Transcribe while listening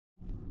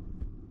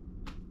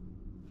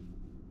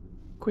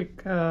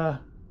quick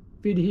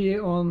vid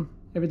here on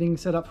everything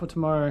set up for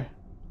tomorrow.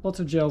 Lots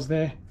of gels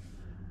there.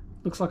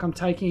 Looks like I'm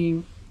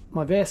taking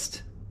my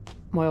vest,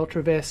 my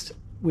ultra vest,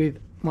 with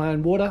my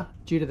own water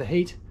due to the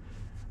heat.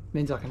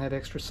 Means I can have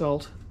extra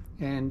salt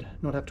and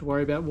not have to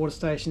worry about water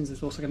stations.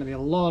 There's also going to be a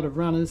lot of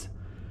runners.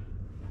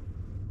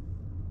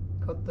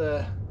 Got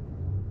the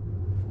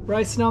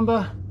race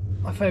number,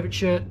 my favourite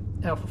shirt,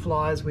 Alpha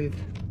Flyers with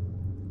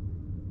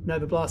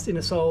Nova Blast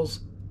inner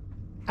soles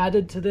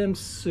added to them,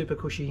 super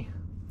cushy.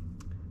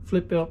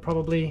 Flip belt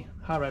probably,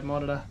 heart rate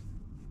monitor,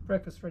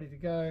 breakfast ready to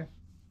go.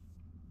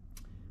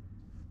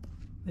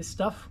 This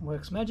stuff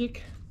works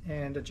magic,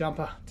 and a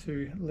jumper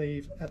to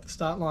leave at the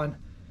start line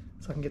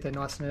so I can get there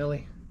nice and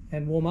early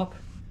and warm up.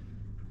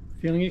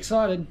 Feeling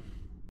excited.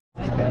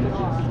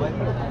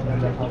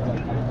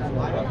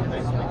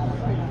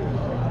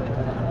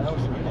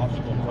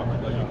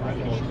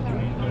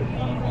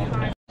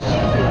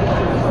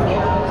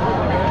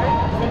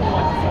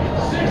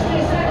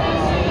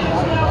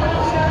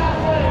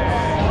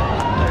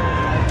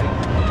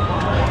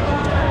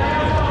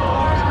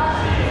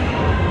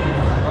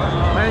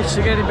 Managed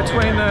to get in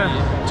between the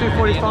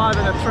 2:45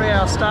 and the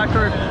 3-hour start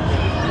group.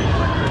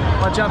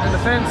 I jumped in the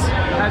fence,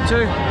 had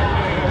to.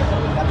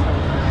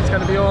 It's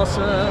going to be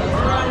awesome.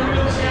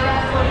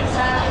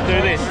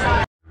 Do this.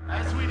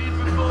 As we did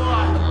before,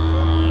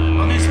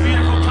 on this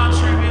beautiful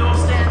country we all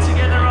stand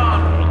together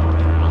on.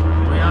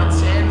 We are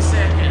 10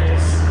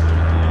 seconds.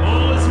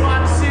 All is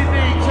one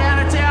Sydney.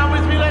 Count it down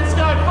with me. Let's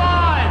go.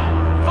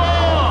 5, 4,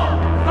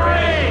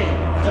 3,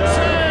 2,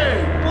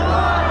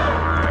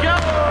 1, go!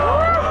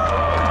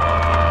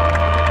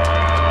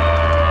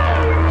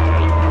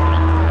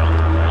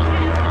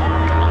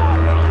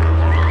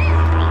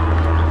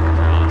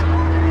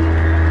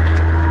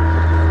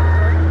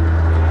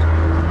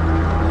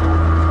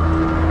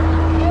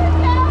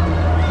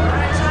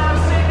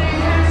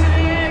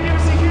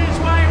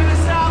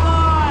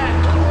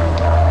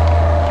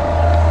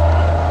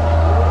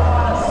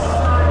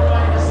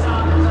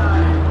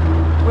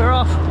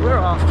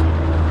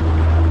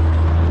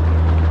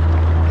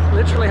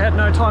 Literally had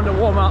no time to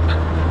warm up.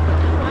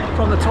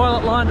 From the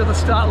toilet line to the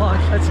start line.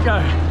 Let's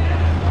go.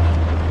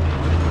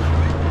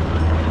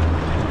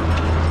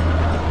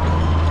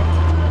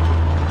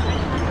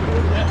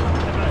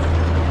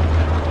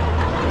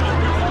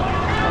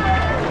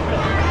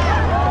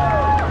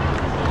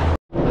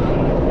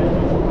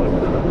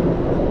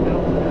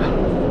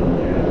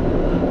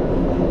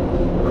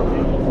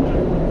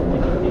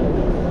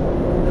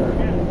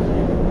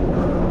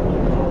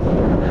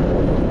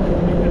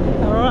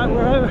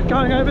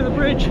 Going over the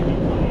bridge.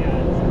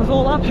 It was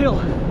all uphill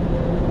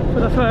for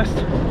the first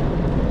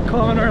 1.5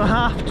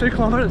 kilometres, 2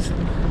 kilometres.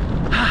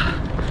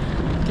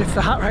 Gets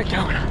the heart rate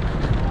going.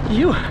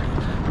 You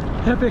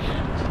epic.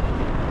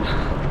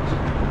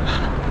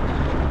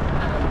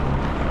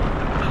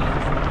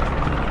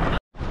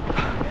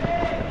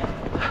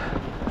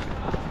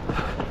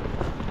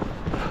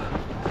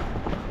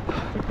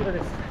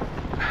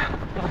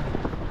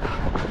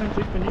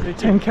 Do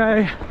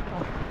 10k,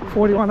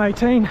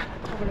 41:18.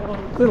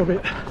 A little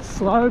bit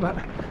slow, but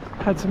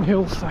had some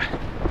hills, so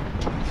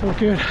it's all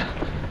good.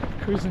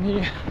 Cruising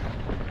here.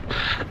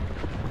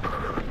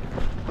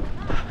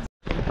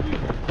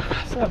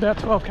 So about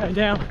 12k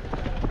down.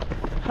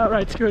 Heart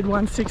rate's good,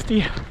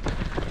 160.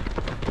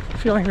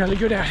 Feeling really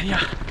good out here.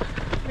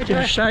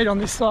 Get a shade on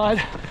this side.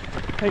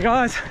 Hey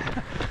guys,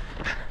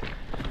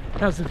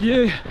 how's the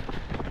view?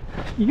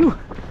 You.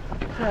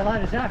 See you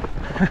later, Zach.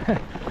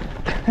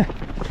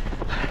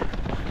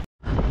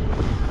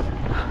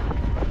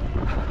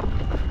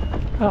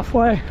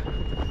 Halfway.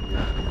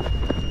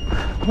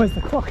 Where's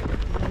the clock?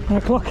 1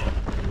 o'clock.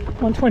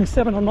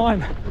 1:27 on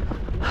mine.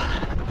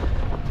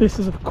 This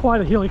is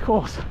quite a hilly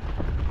course.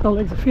 The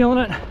legs are feeling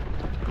it,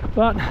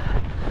 but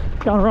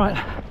going right.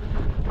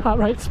 Heart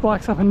rate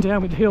spikes up and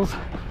down with the hills,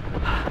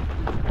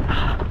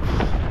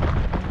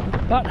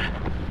 but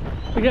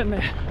we're getting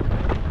there.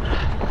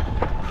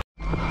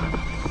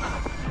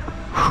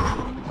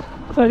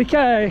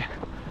 30k,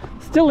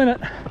 still in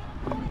it,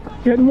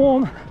 getting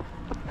warm.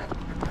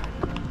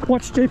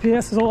 Watch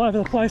GPS is all over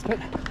the place, but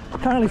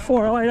currently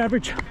 4:08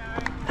 average.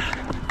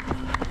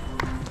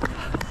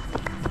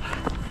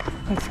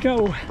 Let's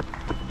go.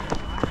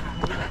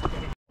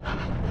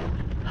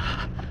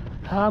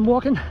 I'm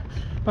walking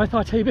both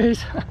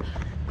ITBs.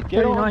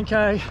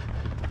 39k.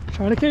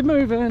 Trying to keep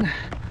moving.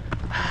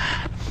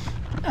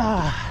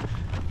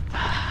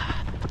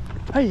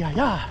 Hey,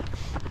 yeah.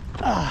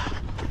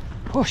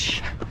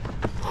 Push.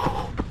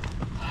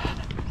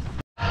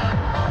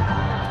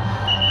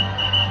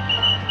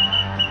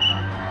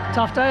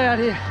 Tough day out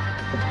here.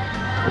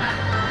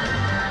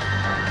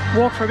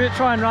 Walk for a bit,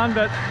 try and run,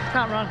 but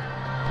can't run.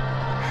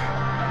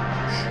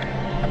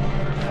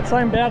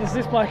 Same bout as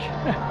this bloke.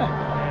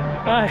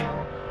 Hey,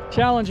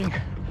 challenging.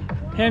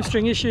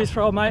 Hamstring issues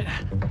for old mate.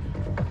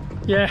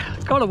 Yeah,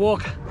 gotta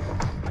walk.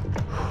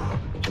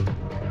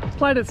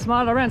 Played it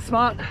smart, I ran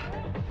smart.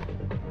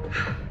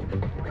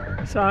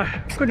 So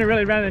couldn't have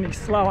really ran any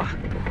slower.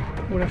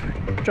 Would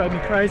have drove me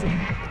crazy.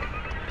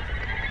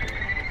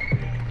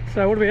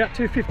 So what are we at?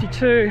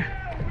 2:52,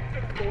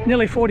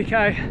 nearly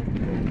 40k.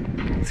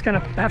 It's gonna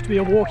have to be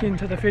a walk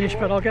into the finish,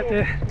 but I'll get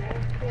there.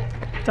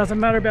 Doesn't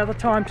matter about the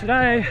time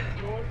today.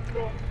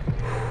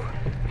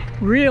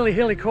 Really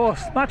hilly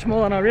course, much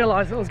more than I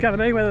realised it was going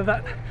to be. Whether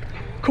that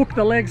cooked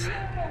the legs,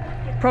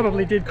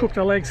 probably did cook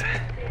the legs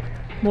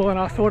more than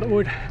I thought it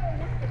would.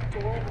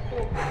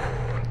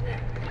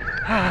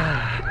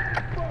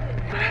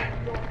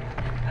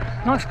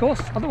 Nice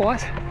course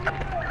otherwise.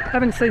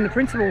 Haven't seen the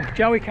principal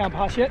Joey come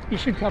past yet. He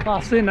should come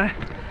past soon though.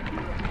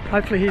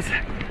 Hopefully he's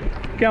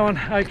going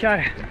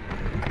okay.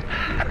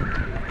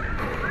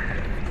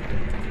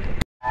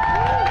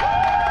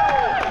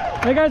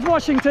 There goes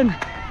Washington.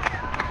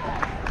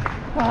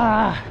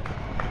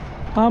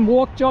 I'm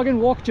walk jogging.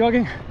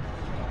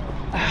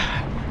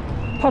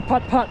 Putt,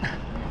 putt, putt.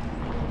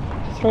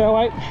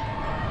 3:08.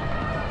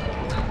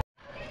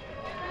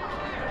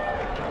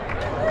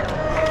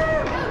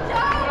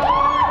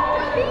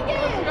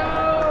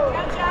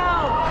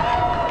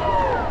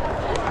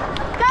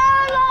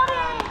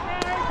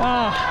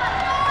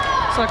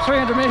 It's like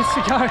 300 meters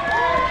to go.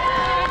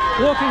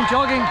 Walking,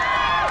 jogging.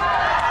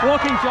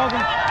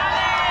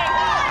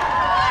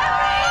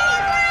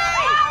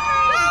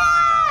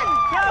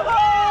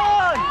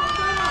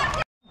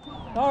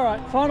 All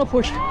right, final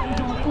push.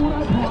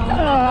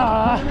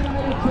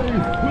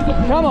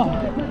 Come on.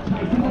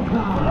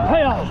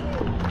 Hey-ya.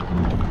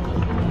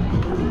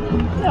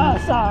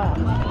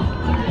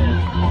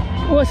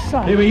 What's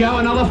up? Here we go,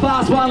 another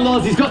fast one,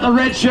 Loz. He's got the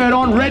red shirt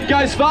on. Red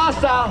goes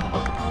faster.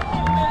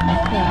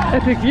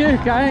 Epic view,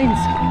 Gaines.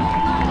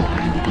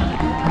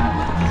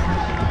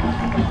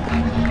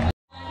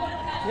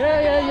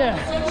 Yeah.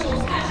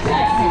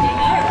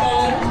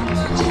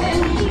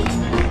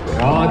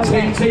 Oh,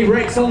 Team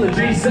T-Rex on the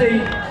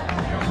GC.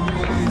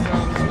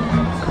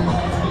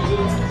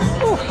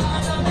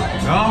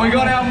 Oh, we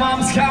got our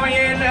mums coming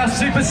in, our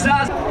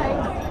superstars.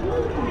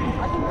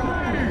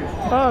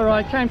 All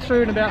right, came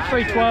through in about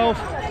 3:12.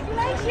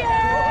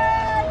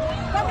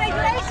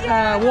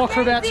 Walked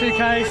for about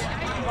 2k's.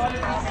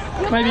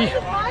 Maybe,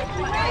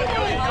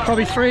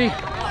 probably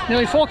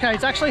nearly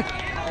 4k's actually.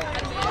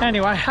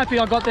 Anyway, happy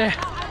I got there.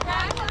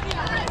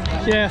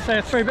 Yeah, so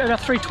about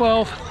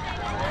 3:12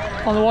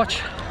 on the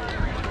watch.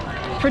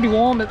 Pretty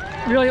warm, but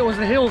really it was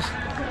the hills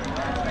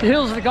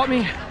that got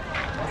me.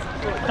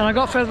 And I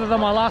got further than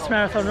my last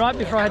marathon right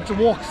before I had to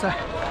walk, so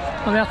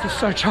my mouth is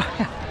so dry.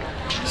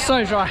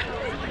 So dry.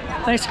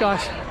 Thanks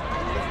guys.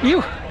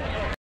 You.